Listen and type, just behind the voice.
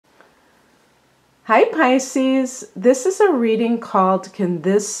Hi Pisces, this is a reading called Can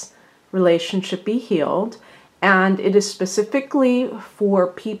This Relationship Be Healed? And it is specifically for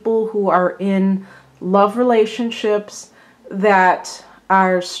people who are in love relationships that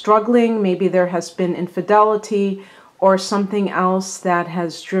are struggling. Maybe there has been infidelity or something else that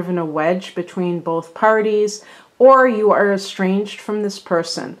has driven a wedge between both parties, or you are estranged from this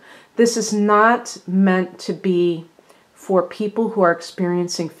person. This is not meant to be for people who are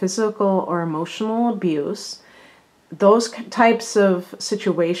experiencing physical or emotional abuse. Those types of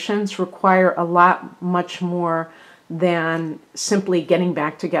situations require a lot much more than simply getting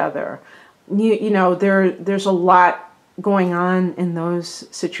back together. There's a lot going on in those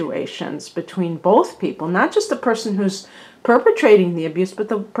situations between both people, not just the person who's perpetrating the abuse, but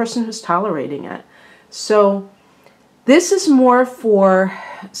the person who's tolerating it. So this is more for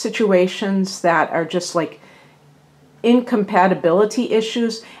situations that are just like incompatibility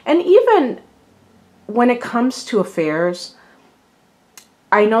issues. And even when it comes to affairs,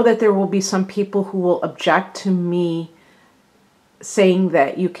 I know that there will be some people who will object to me saying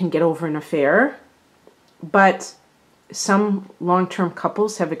that you can get over an affair, but some long-term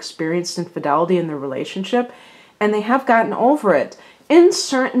couples have experienced infidelity in their relationship and they have gotten over it in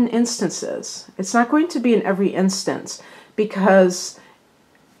certain instances. It's not going to be in every instance because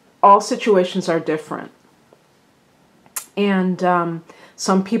all situations are different. And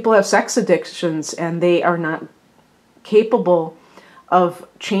some people have sex addictions and they are not capable of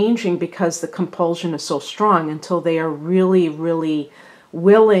changing because the compulsion is so strong until they are really, really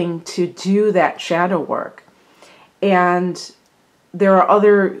willing to do that shadow work. And there are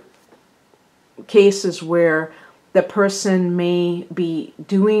other cases where the person may be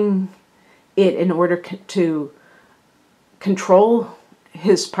doing it in order to control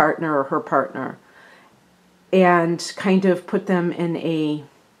his partner or her partner, and kind of put them in a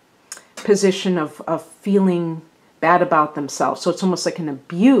position of feeling bad about themselves. So it's almost like an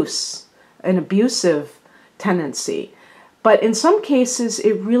abusive tendency. But in some cases,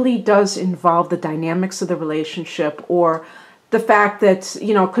 it really does involve the dynamics of the relationship, or the fact that,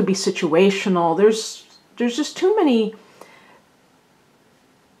 it could be situational. There's just too many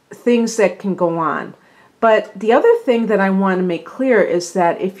things that can go on. But the other thing that I want to make clear is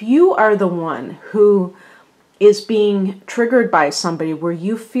that if you are the one who is being triggered by somebody where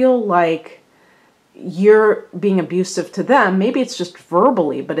you feel like you're being abusive to them, maybe it's just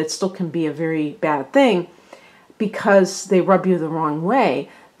verbally, but it still can be a very bad thing because they rub you the wrong way,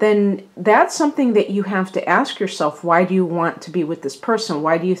 then that's something that you have to ask yourself. Why do you want to be with this person?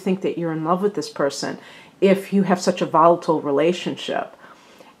 Why do you think that you're in love with this person if you have such a volatile relationship?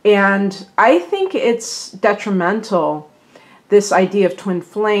 And I think it's detrimental, this idea of twin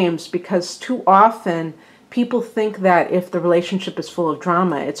flames, because too often people think that if the relationship is full of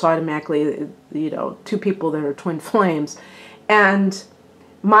drama, it's automatically, two people that are twin flames. And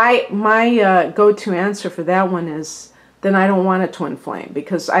my go-to answer for that one is, then I don't want a twin flame,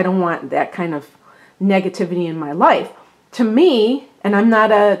 because I don't want that kind of negativity in my life. To me, and I'm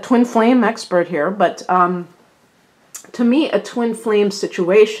not a twin flame expert here, but to me, a twin flame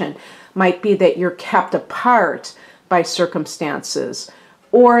situation might be that you're kept apart by circumstances,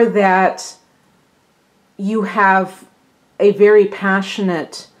 or that you have a very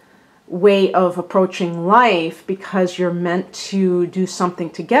passionate way of approaching life because you're meant to do something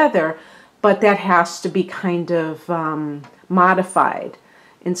together, but that has to be kind of modified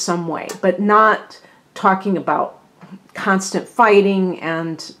in some way, but not talking about constant fighting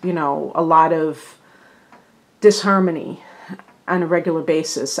and, a lot of disharmony on a regular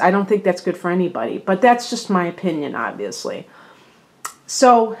basis. I don't think that's good for anybody, but that's just my opinion, obviously.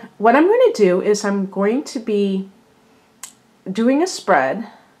 So what I'm going to do is I'm going to be doing a spread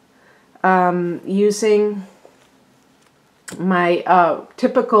using my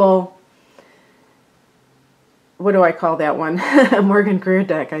typical, what do I call that one? Morgan Greer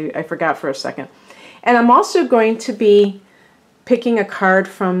deck. I forgot for a second. And I'm also going to be picking a card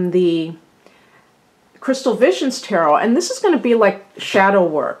from the Crystal Visions Tarot. And this is going to be like shadow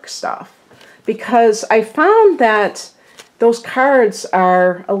work stuff, because I found that those cards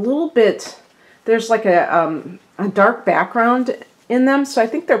are a little bit, there's like a dark background in them. So I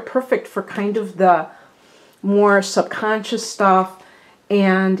think they're perfect for kind of the more subconscious stuff.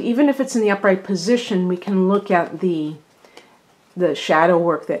 And even if it's in the upright position, we can look at the shadow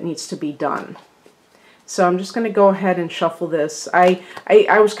work that needs to be done. So I'm just going to go ahead and shuffle this. I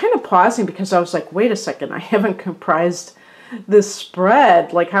was kind of pausing because I was like, wait a second, I haven't comprised this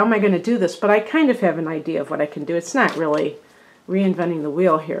spread. Like, how am I going to do this? But I kind of have an idea of what I can do. It's not really reinventing the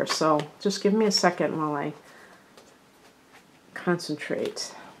wheel here. So just give me a second while I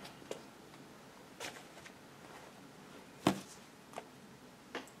concentrate.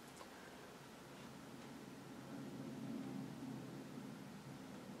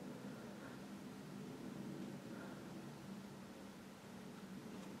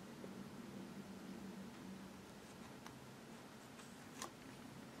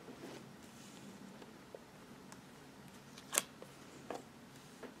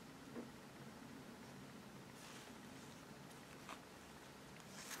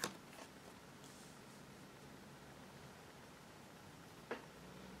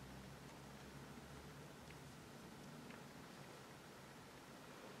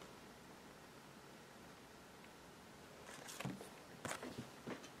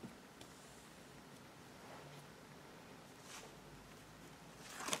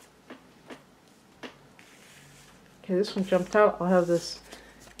 Okay, this one jumped out. I'll have this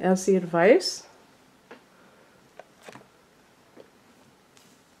as the advice.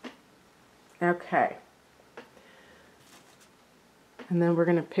 Okay. And then we're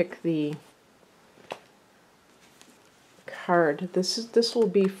going to pick the card. This will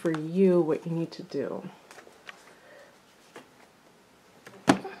be for you what you need to do.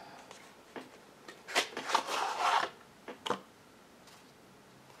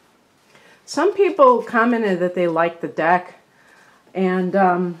 Some people commented that they liked the deck, and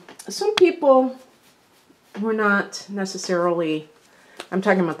some people were not necessarily. I'm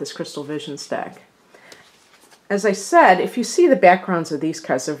talking about this Crystal Visions deck. As I said, if you see the backgrounds of these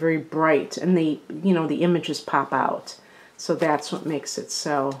cards, they're very bright, and the images pop out. So that's what makes it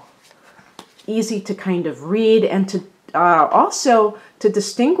so easy to kind of read, and to also to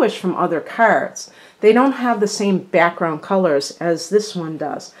distinguish from other cards. They don't have the same background colors as this one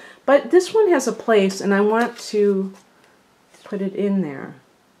does. But this one has a place, and I want to put it in there.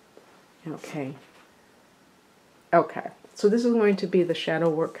 Okay. Okay. So this is going to be the shadow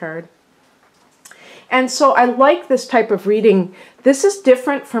work card. And so I like this type of reading. This is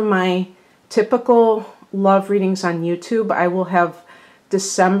different from my typical love readings on YouTube. I will have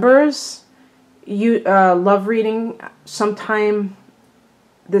December's love reading sometime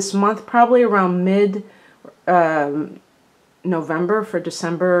this month, probably around mid November for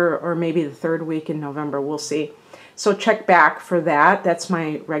December, or maybe the third week in November. We'll see. So check back for that. That's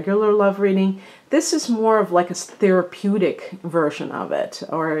my regular love reading. This is more of like a therapeutic version of it,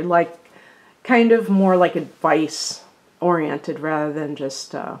 or like kind of more like advice oriented rather than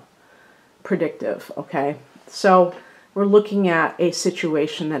just predictive. Okay, so we're looking at a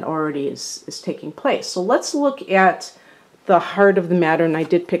situation that already is taking place. So let's look at the heart of the matter, and I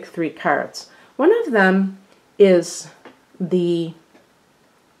did pick 3 cards. One of them is the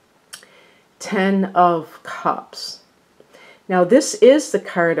 10 of Cups. Now this is the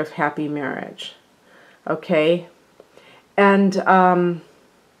card of happy marriage, okay? And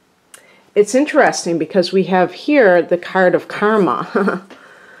it's interesting because we have here the card of karma,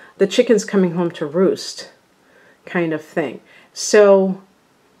 the chicken's coming home to roost kind of thing. So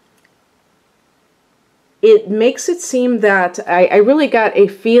it makes it seem that I really got a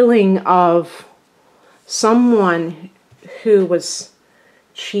feeling of someone who was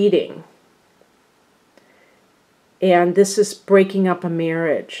cheating. And this is breaking up a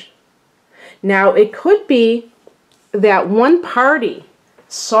marriage. Now, it could be that one party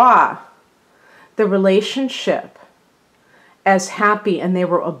saw the relationship as happy and they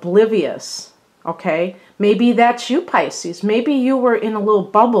were oblivious, okay? Maybe that's you, Pisces. Maybe you were in a little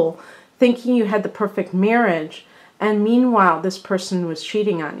bubble thinking you had the perfect marriage, and meanwhile, this person was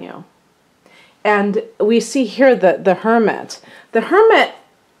cheating on you. And we see here the Hermit. The Hermit,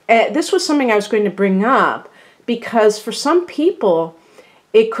 this was something I was going to bring up, because for some people,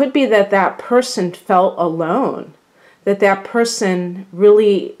 it could be that that person felt alone, that that person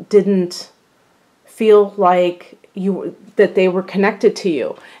really didn't feel like that they were connected to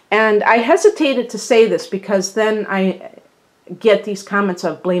you. And I hesitated to say this because then I get these comments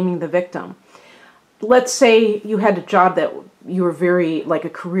of blaming the victim. Let's say you had a job that you were very, like a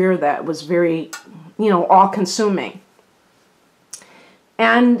career that was very, all-consuming.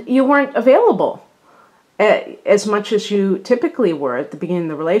 And you weren't available as much as you typically were at the beginning of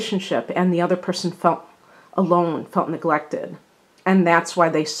the relationship, and the other person felt alone, felt neglected. And that's why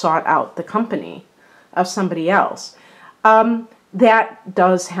they sought out the company of somebody else. That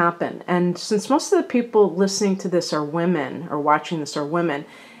does happen. And since most of the people listening to this are women, or watching this are women,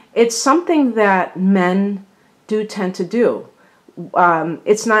 it's something that men do tend to do.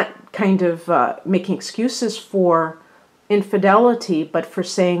 It's not kind of making excuses for infidelity, but for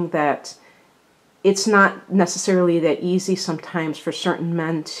saying that it's not necessarily that easy sometimes for certain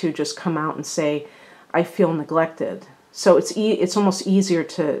men to just come out and say, I feel neglected. So it's almost easier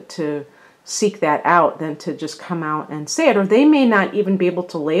to seek that out than to just come out and say it, or they may not even be able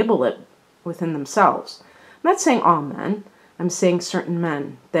to label it within themselves. I'm not saying all men. I'm saying certain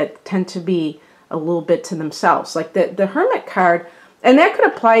men that tend to be a little bit to themselves. Like the Hermit card, and that could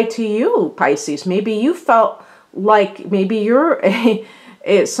apply to you, Pisces. Maybe you felt like maybe you're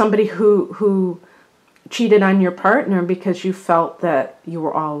somebody who cheated on your partner because you felt that you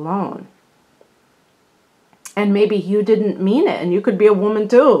were all alone. And maybe you didn't mean it, and you could be a woman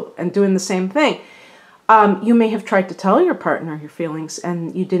too and doing the same thing. You may have tried to tell your partner your feelings,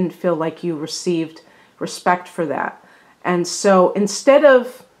 and you didn't feel like you received respect for that. And so instead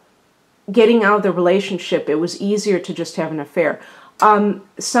of getting out of the relationship, it was easier to just have an affair.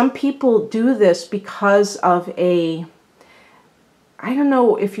 Some people do this because of I don't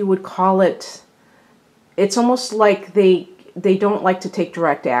know if you would call it it's almost like they don't like to take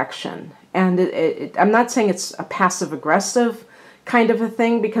direct action. And I'm not saying it's a passive-aggressive kind of a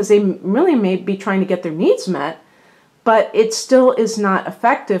thing, because they really may be trying to get their needs met, but it still is not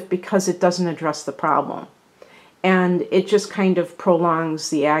effective because it doesn't address the problem. And it just kind of prolongs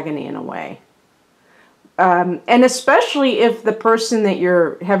the agony in a way. And especially if the person that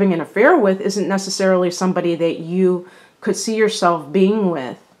you're having an affair with isn't necessarily somebody that you could see yourself being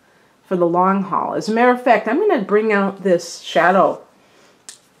with for the long haul. As a matter of fact, I'm going to bring out this shadow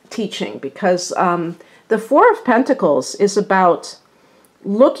teaching, because the Four of Pentacles is about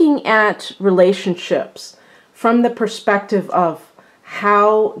looking at relationships from the perspective of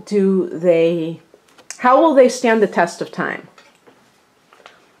how will they stand the test of time.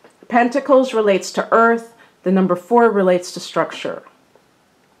 Pentacles relates to earth. The number 4 relates to structure.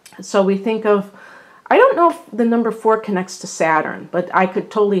 So we think of, I don't know if the number 4 connects to Saturn, but I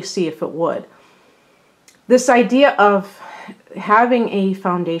could totally see if it would. This idea of having a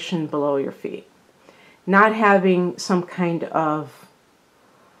foundation below your feet, not having some kind of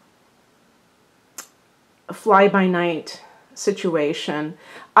fly-by-night situation.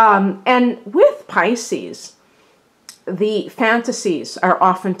 And with Pisces, the fantasies are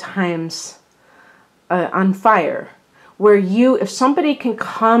oftentimes on fire, where if somebody can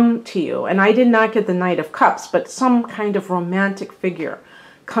come to you, and I did not get the Knight of Cups, but some kind of romantic figure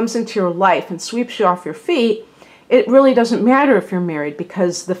comes into your life and sweeps you off your feet, it really doesn't matter if you're married,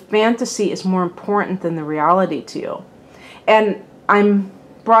 because the fantasy is more important than the reality to you. And I'm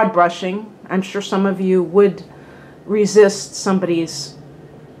broad brushing. I'm sure some of you would resist somebody's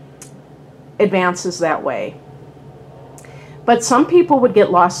advances that way. But some people would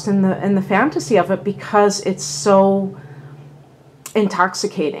get lost in the fantasy of it because it's so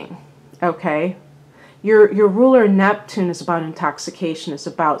intoxicating, okay? Your ruler Neptune is about intoxication, is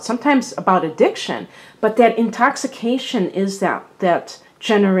about sometimes about addiction, but that intoxication is that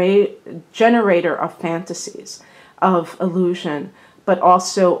generator of fantasies, of illusion, but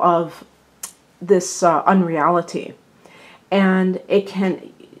also of this unreality. And it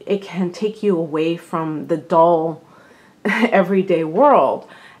can take you away from the dull everyday world,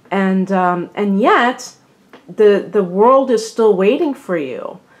 and yet the world is still waiting for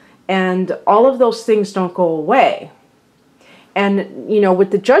you, and all of those things don't go away. And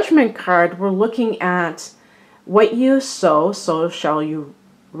with the Judgment card, we're looking at what you sow, so shall you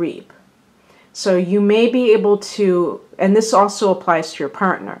reap. So you may be able to, and this also applies to your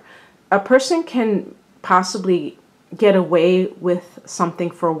partner, a person can possibly get away with something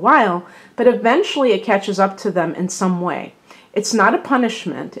for a while, but eventually it catches up to them in some way. It's not a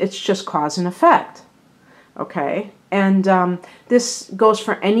punishment, it's just cause and effect. Okay? And this goes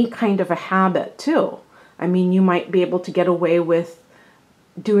for any kind of a habit too. I mean, you might be able to get away with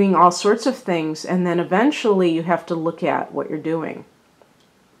doing all sorts of things, and then eventually you have to look at what you're doing.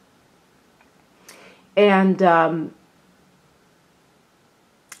 And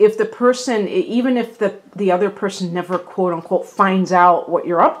if the person, even if the other person never quote unquote finds out what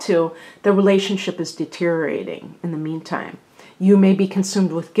you're up to, the relationship is deteriorating in the meantime. You may be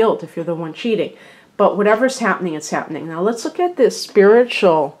consumed with guilt if you're the one cheating, but whatever's happening, it's happening. Now let's look at this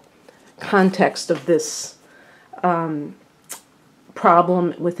spiritual context of this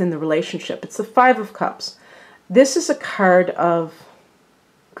problem within the relationship. It's the Five of Cups. This is a card of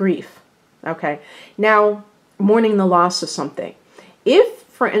grief. Okay, now mourning the loss of something. If,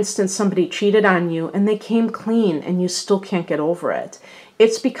 for instance, somebody cheated on you and they came clean and you still can't get over it,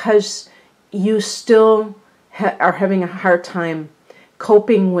 it's because you still are having a hard time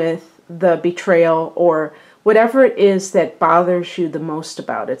coping with the betrayal or whatever it is that bothers you the most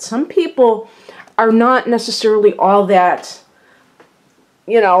about it. Some people are not necessarily all that,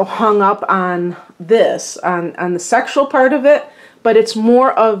 hung up on this, on the sexual part of it, but it's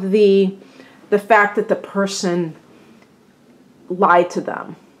more of the fact that the person lied to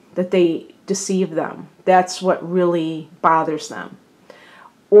them, that they deceived them. That's what really bothers them.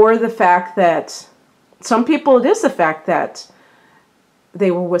 Or the fact that, some people it is the fact that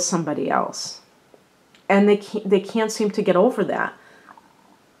they were with somebody else. And they can't seem to get over that.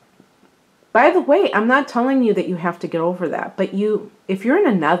 By the way, I'm not telling you that you have to get over that, but if you're in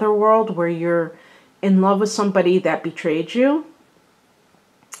another world where you're in love with somebody that betrayed you,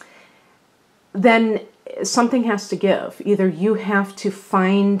 then something has to give. Either you have to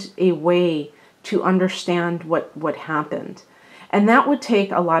find a way to understand what happened. And that would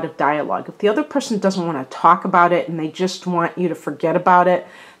take a lot of dialogue. If the other person doesn't want to talk about it and they just want you to forget about it,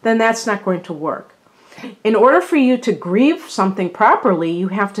 then that's not going to work. In order for you to grieve something properly, you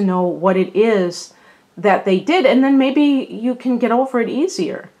have to know what it is that they did, and then maybe you can get over it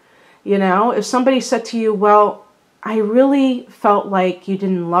easier. You know, if somebody said to you, well, I really felt like you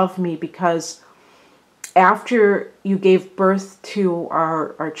didn't love me because after you gave birth to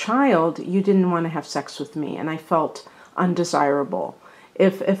our child, you didn't want to have sex with me, and I felt undesirable.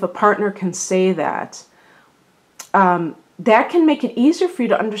 If a partner can say that, that can make it easier for you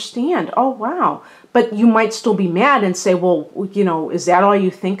to understand, oh, wow. But you might still be mad and say, well, you know, is that all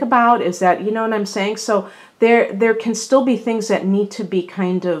you think about? Is that, you know what I'm saying? So there can still be things that need to be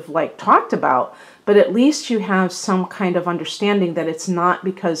kind of like talked about, but at least you have some kind of understanding that it's not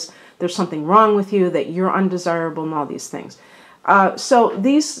because there's something wrong with you, that you're undesirable and all these things. So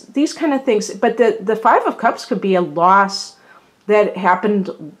these kind of things, but the Five of Cups could be a loss that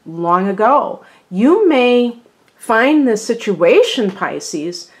happened long ago. You may find this situation,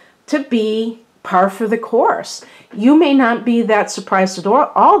 Pisces, to be par for the course. You may not be that surprised at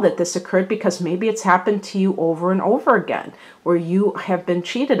all that this occurred, because maybe it's happened to you over and over again, where you have been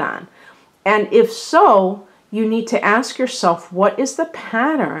cheated on. And if so, you need to ask yourself, what is the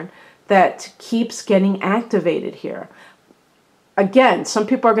pattern that keeps getting activated here? Again, some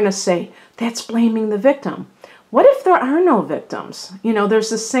people are going to say, that's blaming the victim. What if there are no victims? You know,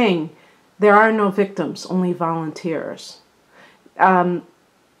 there's this saying, there are no victims, only volunteers.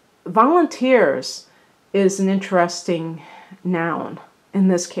 Volunteers is an interesting noun in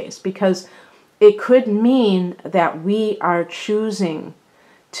this case, because it could mean that we are choosing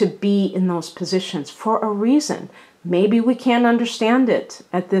to be in those positions for a reason. Maybe we can't understand it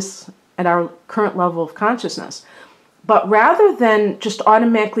at our current level of consciousness. But rather than just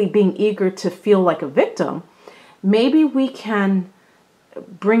automatically being eager to feel like a victim, maybe we can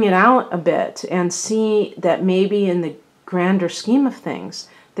bring it out a bit and see that maybe in the grander scheme of things,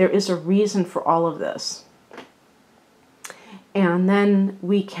 there is a reason for all of this. And then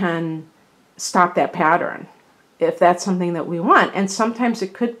we can stop that pattern if that's something that we want. And sometimes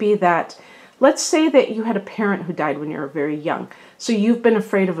it could be that, let's say that you had a parent who died when you were very young. So you've been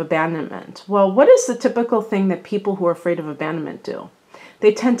afraid of abandonment. Well, what is the typical thing that people who are afraid of abandonment do?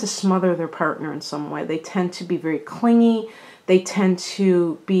 They tend to smother their partner in some way. They tend to be very clingy. They tend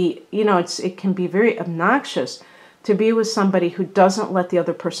to be, you know, it can be very obnoxious to be with somebody who doesn't let the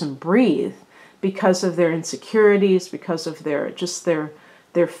other person breathe because of their insecurities, because of their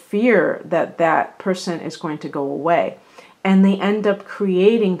fear that that person is going to go away. And they end up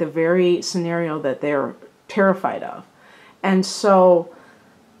creating the very scenario that they're terrified of. And so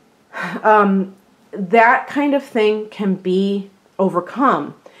that kind of thing can be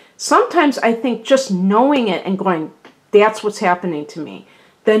overcome. Sometimes I think just knowing it and going, that's what's happening to me,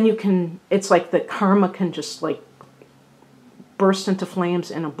 then you can, it's like the karma can just like burst into flames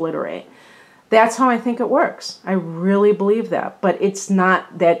and obliterate. That's how I think it works. I really believe that. But it's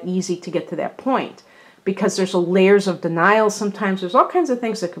not that easy to get to that point, because there's layers of denial sometimes. There's all kinds of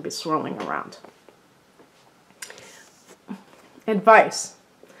things that could be swirling around. Advice.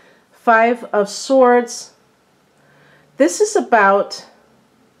 Five of Swords. This is about,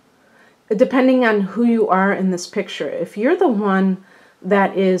 depending on who you are in this picture, if you're the one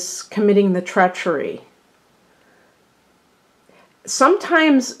that is committing the treachery,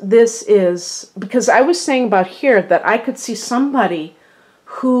 sometimes this is, because I was saying about here that I could see somebody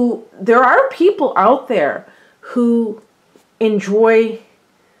who, there are people out there who enjoy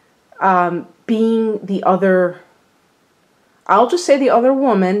being the other, I'll just say the other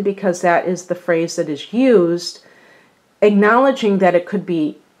woman, because that is the phrase that is used, acknowledging that it could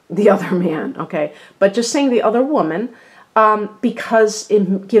be the other man, okay? But just saying the other woman, because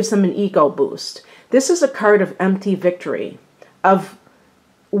it gives them an ego boost. This is a card of empty victory, of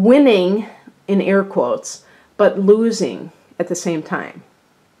winning, in air quotes, but losing at the same time.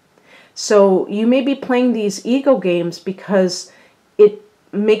 So you may be playing these ego games because it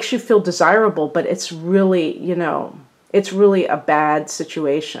makes you feel desirable, but it's really, you know, it's really a bad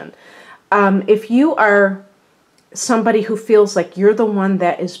situation. If you are somebody who feels like you're the one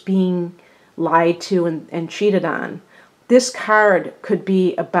that is being lied to and cheated on, this card could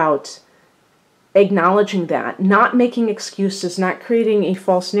be about acknowledging that, not making excuses, not creating a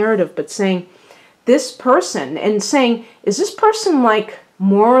false narrative, but saying this person, and saying, is this person like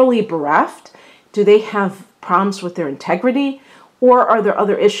morally bereft? Do they have problems with their integrity? Or are there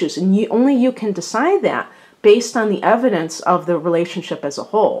other issues? And only you can decide that based on the evidence of the relationship as a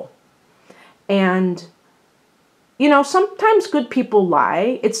whole. And, you know, sometimes good people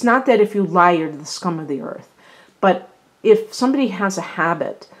lie. It's not that if you lie, you're the scum of the earth. But if somebody has a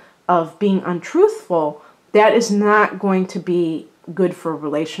habit of being untruthful, that is not going to be good for a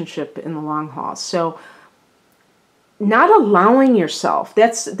relationship in the long haul. So not allowing yourself,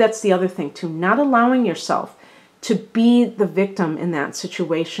 that's the other thing too, not allowing yourself to be the victim in that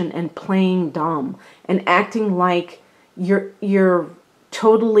situation and playing dumb and acting like you're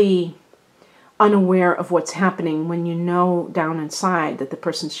totally unaware of what's happening when you know down inside that the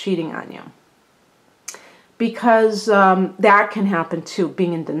person's cheating on you. Because that can happen too,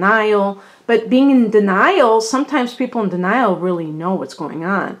 being in denial. But being in denial, sometimes people in denial really know what's going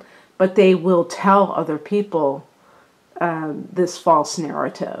on, but they will tell other people this false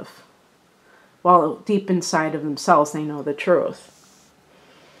narrative, while deep inside of themselves they know the truth.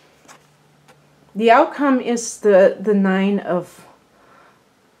 The outcome is the Nine of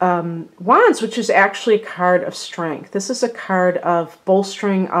Wands, which is actually a card of strength. This is a card of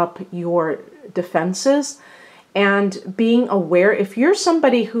bolstering up your defenses and being aware. If you're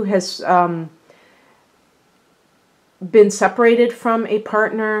somebody who has been separated from a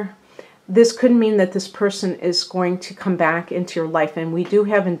partner, this could mean that this person is going to come back into your life. And we do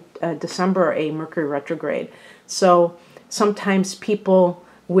have in December a Mercury retrograde. So sometimes people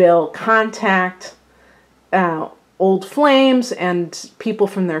will contact old flames and people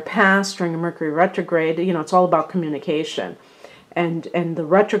from their past during a Mercury retrograde. You know, it's all about communication. And the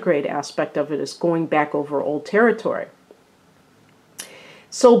retrograde aspect of it is going back over old territory.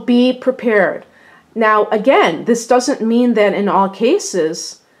 So be prepared. Now, again, this doesn't mean that in all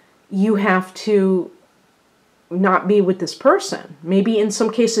cases you have to not be with this person. Maybe in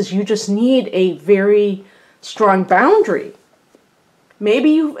some cases you just need a very strong boundary.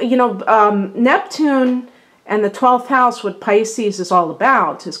 Maybe Neptune and the 12th house, what Pisces is all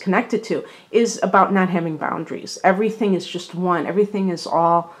about, is connected to, is about not having boundaries. Everything is just one. Everything is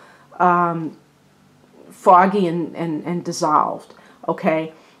all foggy and dissolved,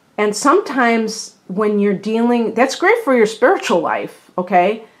 okay? And sometimes when you're dealing, that's great for your spiritual life,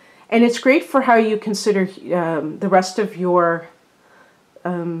 okay? And it's great for how you consider the rest of your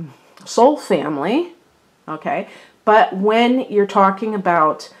soul family, okay? But when you're talking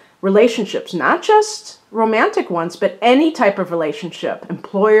about relationships, not just romantic ones, but any type of relationship,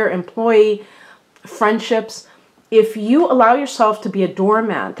 employer, employee, friendships, if you allow yourself to be a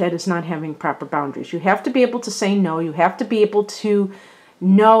doormat, that is not having proper boundaries. You have to be able to say no. You have to be able to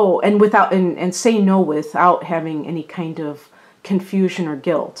know and say no without having any kind of confusion or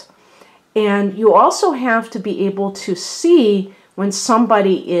guilt. And you also have to be able to see when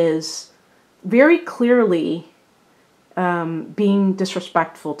somebody is very clearly being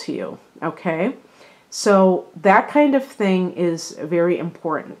disrespectful to you, okay? So that kind of thing is very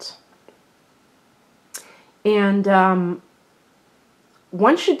important. And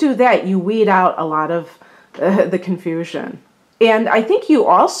once you do that, you weed out a lot of the confusion. And I think you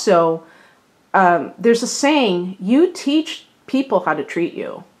also, there's a saying, you teach people how to treat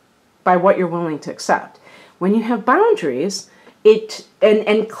you by what you're willing to accept. When you have boundaries,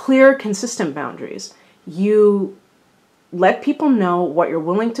 and clear, consistent boundaries, you let people know what you're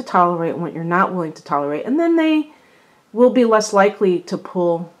willing to tolerate and what you're not willing to tolerate, and then they will be less likely to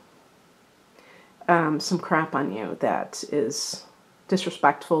pull some crap on you that is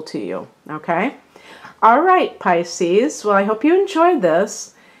disrespectful to you, okay? All right, Pisces. Well, I hope you enjoyed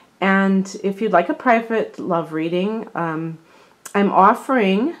this. And if you'd like a private love reading, I'm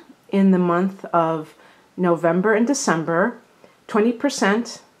offering in the month of November and December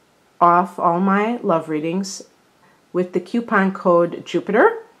 20% off all my love readings with the coupon code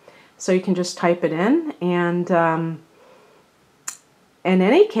Jupiter. So you can just type it in. And in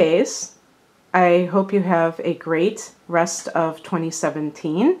any case, I hope you have a great rest of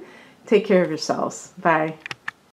 2017. Take care of yourselves. Bye.